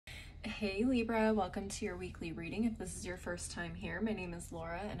Hey Libra, welcome to your weekly reading. If this is your first time here, my name is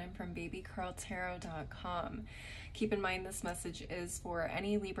Laura and I'm from babycurltarot.com. Keep in mind this message is for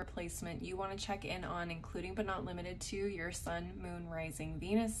any Libra placement you want to check in on, including but not limited to your Sun, Moon, Rising,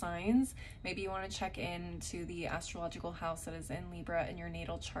 Venus signs. Maybe you want to check in to the astrological house that is in Libra in your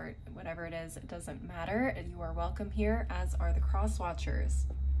natal chart. Whatever it is, it doesn't matter. You are welcome here, as are the cross watchers.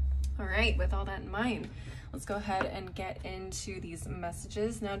 All right, with all that in mind, let's go ahead and get into these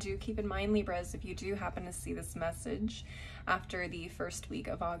messages. Now, do keep in mind, Libras, if you do happen to see this message after the first week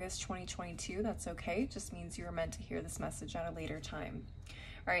of August 2022, that's okay. It just means you were meant to hear this message at a later time.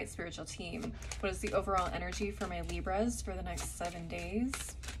 All right, spiritual team, what is the overall energy for my Libras for the next 7 days?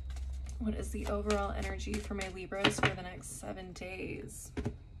 What is the overall energy for my Libras for the next 7 days?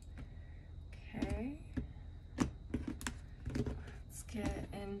 Okay. Get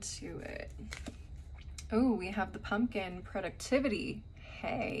into it. Oh, we have the pumpkin, productivity.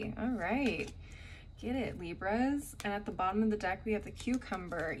 Hey, all right. Get it, Libras. And at the bottom of the deck, we have the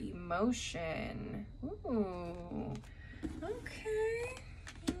cucumber, emotion. Ooh, okay.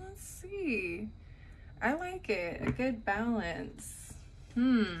 Let's see. I like it. A good balance.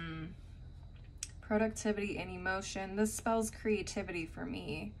 Productivity and emotion. This spells creativity for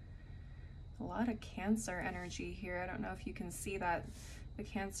me. A lot of Cancer energy here. I don't know if you can see that, the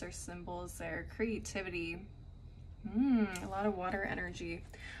Cancer symbols there. Creativity. A lot of water energy.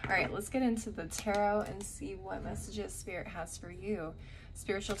 All right, let's get into the tarot and see what messages Spirit has for you.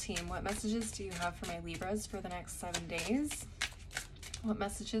 Spiritual team, what messages do you have for my Libras for the next 7 days? What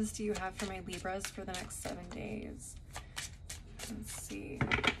messages do you have for my Libras for the next 7 days? Let's see.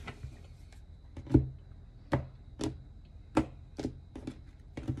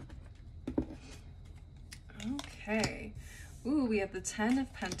 Okay. Ooh, we have the 10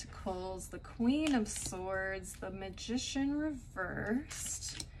 of Pentacles, the Queen of Swords, the Magician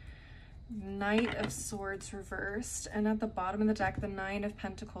reversed, Knight of Swords reversed, and at the bottom of the deck, the 9 of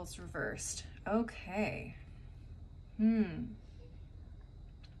Pentacles reversed. Okay.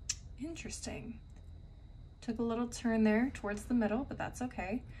 Interesting. Took a little turn there towards the middle, but that's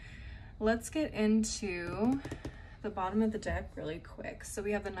okay. Let's get into the bottom of the deck really quick. So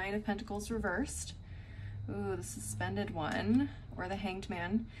we have the 9 of Pentacles reversed. Ooh, the suspended one, or the hanged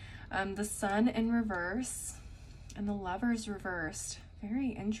man. The Sun in reverse, and the Lovers reversed. Very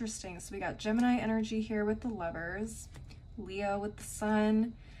interesting. So we got Gemini energy here with the Lovers, Leo with the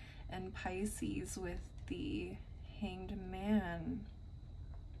Sun, and Pisces with the hanged man,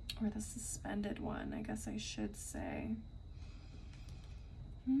 or the suspended one, I guess I should say.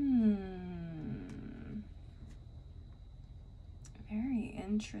 Very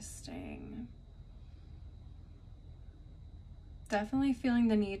interesting. Definitely feeling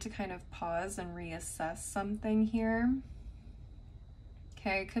the need to kind of pause and reassess something here.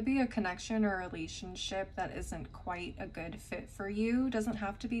 Okay, it could be a connection or a relationship that isn't quite a good fit for you. Doesn't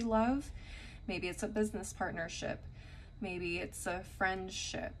have to be love. Maybe it's a business partnership. Maybe it's a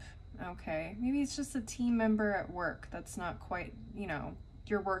friendship. Okay, maybe it's just a team member at work that's not quite, you know,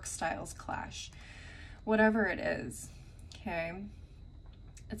 your work styles clash. Whatever it is, okay?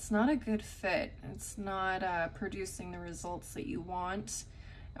 It's not a good fit. It's not producing the results that you want,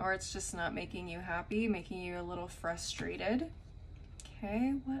 or it's just not making you happy, making you a little frustrated.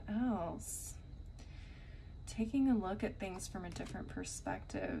 Okay, what else? Taking a look at things from a different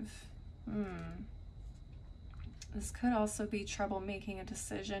perspective. This could also be trouble making a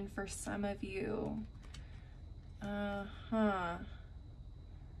decision for some of you.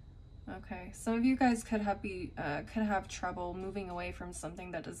 Okay, some of you guys could have trouble moving away from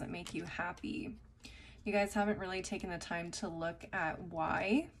something that doesn't make you happy. You guys haven't really taken the time to look at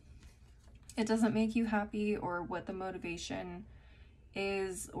why it doesn't make you happy, or what the motivation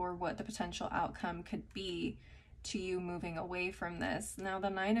is, or what the potential outcome could be to you moving away from this. Now, the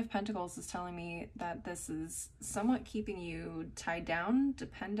 9 of Pentacles is telling me that this is somewhat keeping you tied down,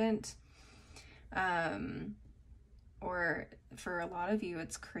 dependent, or for a lot of you,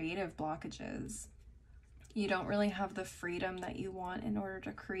 it's creative blockages. You don't really have the freedom that you want in order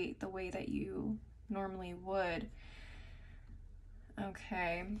to create the way that you normally would.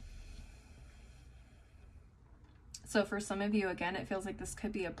 Okay. So for some of you, again, it feels like this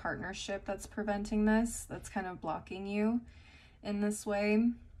could be a partnership that's preventing this, that's kind of blocking you in this way.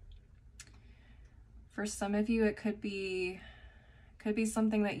 For some of you, it could be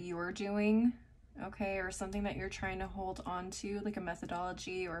something that you're doing, okay, or something that you're trying to hold on to, like a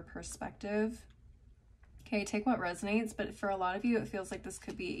methodology or a perspective. Okay, take what resonates, but for a lot of you, it feels like this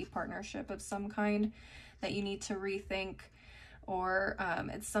could be a partnership of some kind that you need to rethink or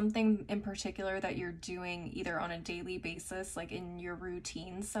it's something in particular that you're doing either on a daily basis, like in your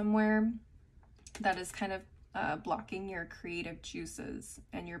routine somewhere, that is kind of blocking your creative juices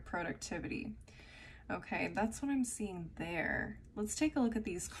and your productivity. Okay, that's what I'm seeing there. Let's take a look at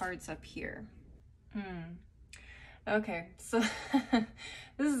these cards up here. Okay, so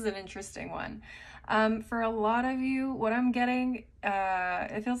this is an interesting one. For a lot of you, what I'm getting,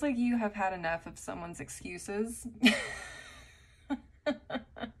 it feels like you have had enough of someone's excuses,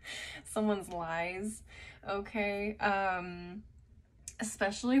 someone's lies, okay?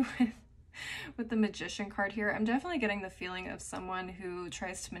 Especially with the Magician card here, I'm definitely getting the feeling of someone who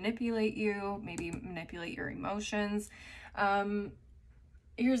tries to manipulate you, maybe manipulate your emotions.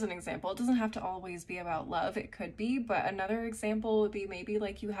 Here's an example. It doesn't have to always be about love. It could be, but another example would be maybe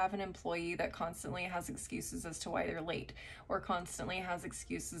like you have an employee that constantly has excuses as to why they're late, or constantly has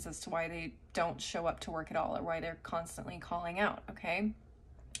excuses as to why they don't show up to work at all, or why they're constantly calling out, okay?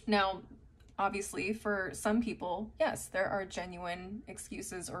 Now, obviously, for some people, yes, there are genuine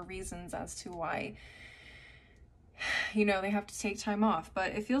excuses or reasons as to why, you know, they have to take time off,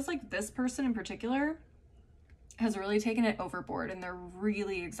 but it feels like this person in particular has really taken it overboard, and they're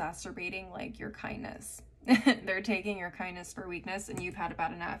really exacerbating like your kindness. They're taking your kindness for weakness, and you've had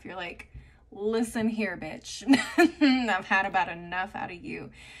about enough. You're like, listen here, bitch. I've had about enough out of you.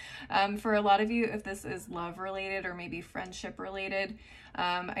 For a lot of you, if this is love related or maybe friendship related,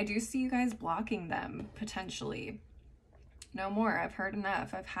 I do see you guys blocking them potentially. No more. I've heard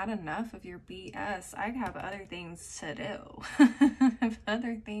enough. I've had enough of your BS. I have other things to do. I have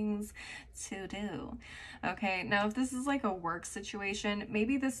other things to do. Okay, now if this is like a work situation,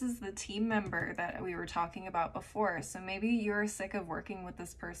 maybe this is the team member that we were talking about before. So maybe you're sick of working with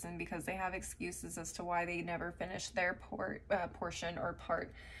this person because they have excuses as to why they never finish their portion or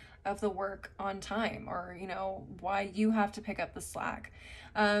part of the work on time, or, you know, why you have to pick up the slack.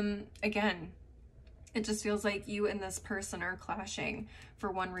 Again, it just feels like you and this person are clashing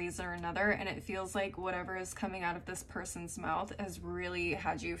for one reason or another, and it feels like whatever is coming out of this person's mouth has really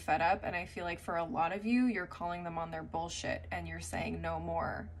had you fed up, and I feel like for a lot of you, you're calling them on their bullshit, and you're saying, no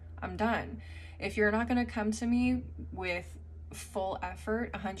more, I'm done. If you're not going to come to me with full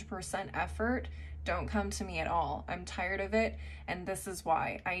effort, 100% effort, don't come to me at all. I'm tired of it, and this is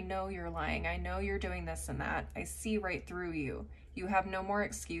why. I know you're lying. I know you're doing this and that. I see right through you. You have no more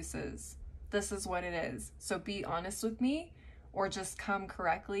excuses. This is what it is. So be honest with me, or just come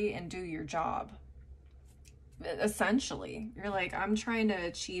correctly and do your job. Essentially, you're like, I'm trying to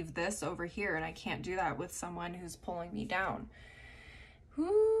achieve this over here, and I can't do that with someone who's pulling me down.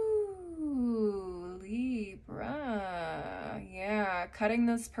 Ooh, Libra. Yeah, cutting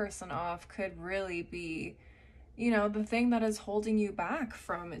this person off could really be, you know, the thing that is holding you back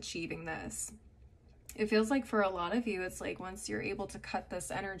from achieving this. It feels like for a lot of you, it's like once you're able to cut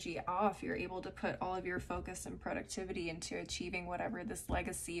this energy off, you're able to put all of your focus and productivity into achieving whatever this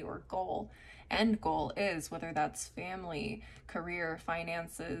legacy or goal, end goal is, whether that's family, career,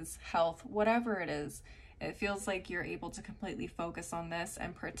 finances, health, whatever it is. It feels like you're able to completely focus on this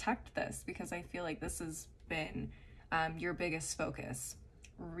and protect this, because I feel like this has been your biggest focus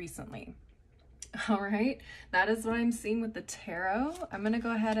recently. All right, that is what I'm seeing with the tarot. I'm going to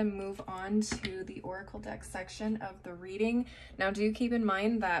go ahead and move on to the oracle deck section of the reading. Now, do keep in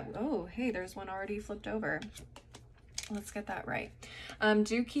mind that, oh, hey, there's one already flipped over. Let's get that right.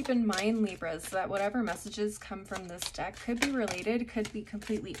 Do keep in mind, Libras, that whatever messages come from this deck could be related, could be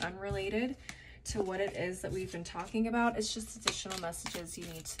completely unrelated to what it is that we've been talking about. It's just additional messages you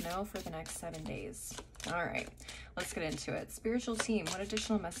need to know for the next 7 days. All right, let's get into it. Spiritual team, what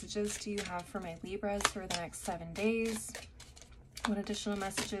additional messages do you have for my Libras for the next 7 days? What additional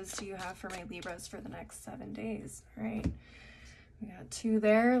messages do you have for my Libras for the next 7 days? All right, we got 2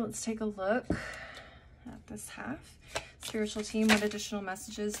 there. Let's take a look at this half. Spiritual team, what additional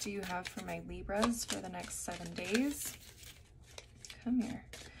messages do you have for my Libras for the next 7 days? Come here.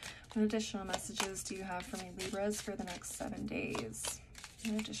 What additional messages do you have for my Libras for the next 7 days?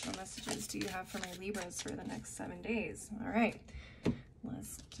 What additional messages do you have for my Libras for the next 7 days? All right,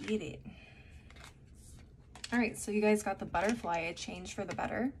 let's get it. All right, so you guys got the butterfly, a change for the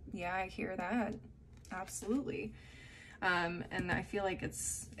better. Yeah, I hear that. Absolutely. And I feel like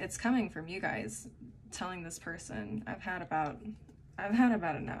it's coming from you guys telling this person, I've had about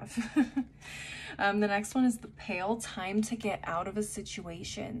enough. The next one is the pale, time to get out of a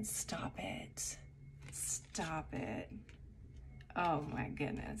situation. Stop it. Stop it. Oh my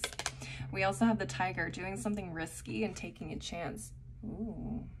goodness. We also have the tiger, doing something risky and taking a chance.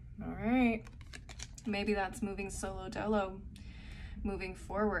 Ooh, all right. Maybe that's moving solo dolo, moving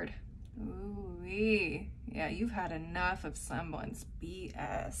forward. Ooh-wee. Yeah, you've had enough of someone's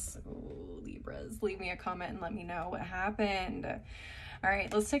BS. Ooh, Libras, leave me a comment and let me know what happened. All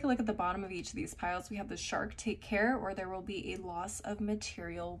right, let's take a look at the bottom of each of these piles. We have the Shark, take care, or there will be a loss of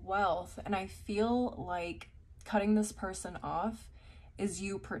material wealth. And I feel like cutting this person off is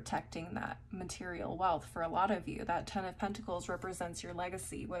you protecting that material wealth for a lot of you. That 10 of Pentacles represents your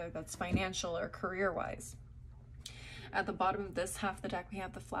legacy, whether that's financial or career-wise. At the bottom of this half of the deck, we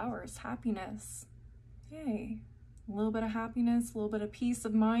have the flowers, happiness. Hey, a little bit of happiness, a little bit of peace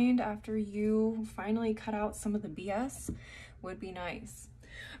of mind after you finally cut out some of the BS would be nice.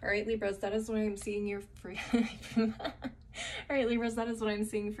 All right, Libras, that is what I'm seeing you for. All right, Libras, that is what I'm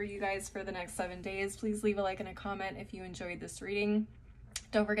seeing for you guys for the next 7 days. Please leave a like and a comment if you enjoyed this reading.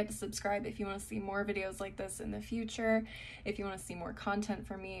 Don't forget to subscribe if you want to see more videos like this in the future. If you want to see more content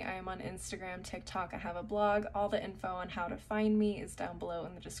from me, I am on Instagram, TikTok, I have a blog. All the info on how to find me is down below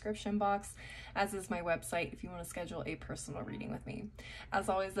in the description box, as is my website if you want to schedule a personal reading with me. As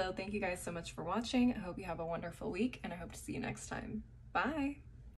always though, thank you guys so much for watching. I hope you have a wonderful week and I hope to see you next time. Bye!